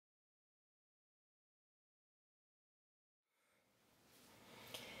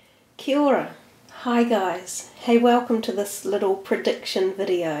Kia ora. Hi guys. Hey, welcome to this little prediction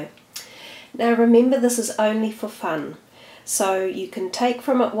video. Now remember, this is only for fun, so you can take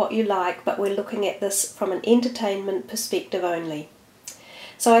from it what you like, but we're looking at this from an entertainment perspective only.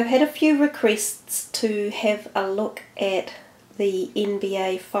 So I've had a few requests to have a look at the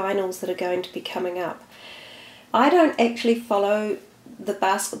NBA finals that are going to be coming up. I don't actually follow the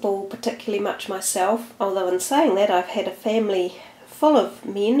basketball particularly much myself, although in saying that I've had a family full of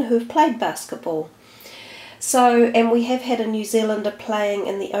men who've played basketball. And we have had a New Zealander playing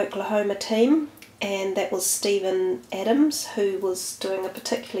in the Oklahoma team, and that was Stephen Adams, who was doing a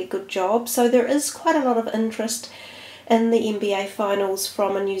particularly good job. So there is quite a lot of interest in the NBA finals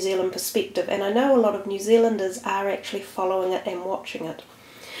from a New Zealand perspective, and I know a lot of New Zealanders are actually following it and watching it.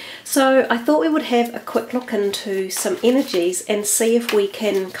 So I thought we would have a quick look into some energies and see if we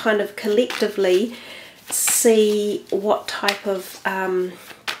can kind of collectively see what type of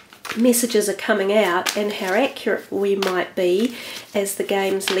messages are coming out and how accurate we might be as the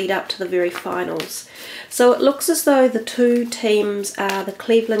games lead up to the very finals. So it looks as though the two teams are the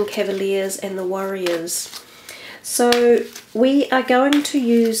Cleveland Cavaliers and the Warriors. So we are going to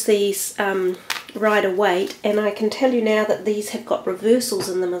use these Rider-Waite, and I can tell you now that these have got reversals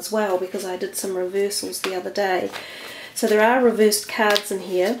in them as well, because I did some reversals the other day. So there are reversed cards in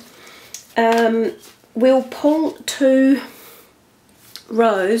here. We'll pull two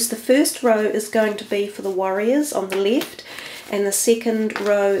rows. The first row is going to be for the Warriors on the left, and the second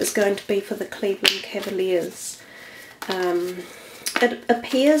row is going to be for the Cleveland Cavaliers. It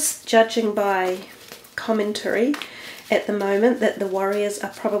appears, judging by commentary at the moment, that the Warriors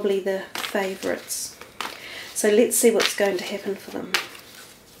are probably the favourites. So let's see what's going to happen for them.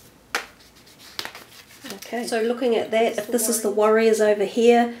 Okay, so looking at that, if this is the Warriors over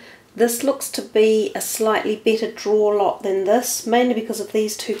here, this looks to be a slightly better draw lot than this, mainly because of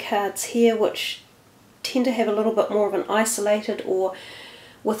these two cards here, which tend to have a little bit more of an isolated or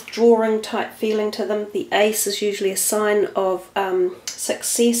withdrawing type feeling to them. The ace is usually a sign of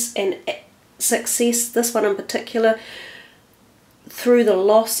success, and success, this one in particular, through the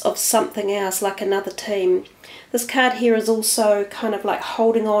loss of something else, like another team. This card here is also kind of like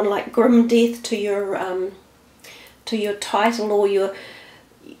holding on, like grim death to your title or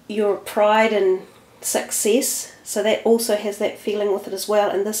your pride and success. So that also has that feeling with it as well,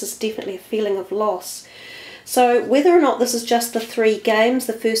 and this is definitely a feeling of loss. So whether or not this is just the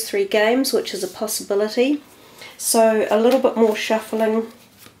the first three games, which is a possibility. So a little bit more shuffling.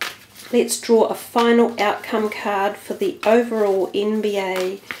 Let's draw a final outcome card for the overall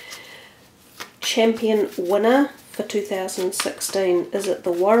NBA champion winner for 2016. Is it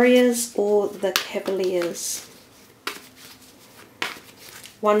the Warriors or the Cavaliers?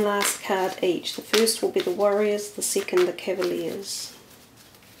 One last card each. The first will be the Warriors, the second the Cavaliers.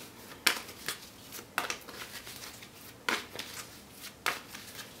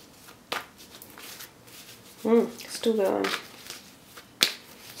 Still going.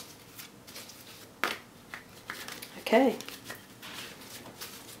 Okay.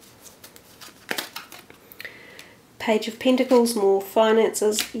 Page of Pentacles, more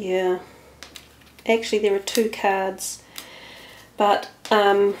finances. Yeah. Actually, there are two cards. But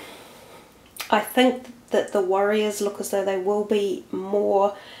I think that the Warriors look as though they will be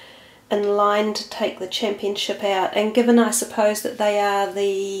more in line to take the championship out. And given, I suppose, that they are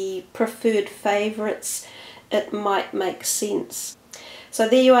the preferred favourites, it might make sense. So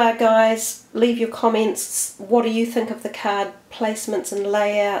there you are, guys. Leave your comments. What do you think of the card placements and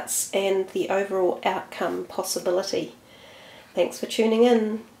layouts and the overall outcome possibility? Thanks for tuning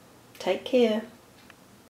in. Take care.